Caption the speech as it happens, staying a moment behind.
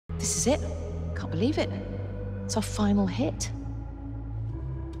This is it. Can't believe it. It's our final hit.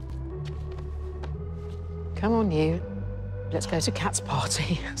 Come on, you. Let's go to Kat's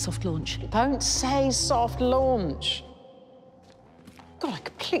party. Soft launch. Don't say soft launch. God, I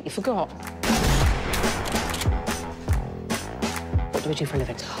completely forgot. What do we do for a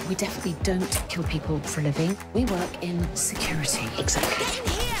living? We definitely don't kill people for a living. We work in security. Exactly. Get in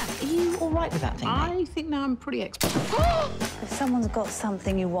here! Are you all right with that thing, mate? I think now I'm pretty expert. If someone's got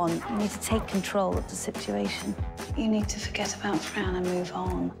something you want, you need to take control of the situation. You need to forget about Fran and move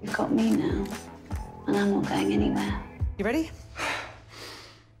on. You've got me now, and I'm not going anywhere. You ready?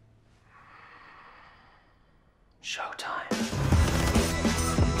 Showtime.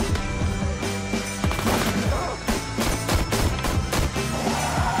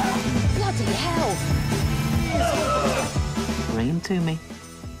 Bloody hell! Bring him to me.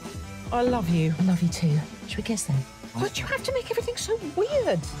 I love you. I love you too. Should we kiss then? Why'd you have to make everything so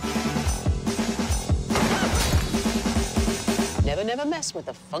weird? Never, never mess with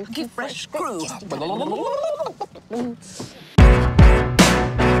the funky fresh groove.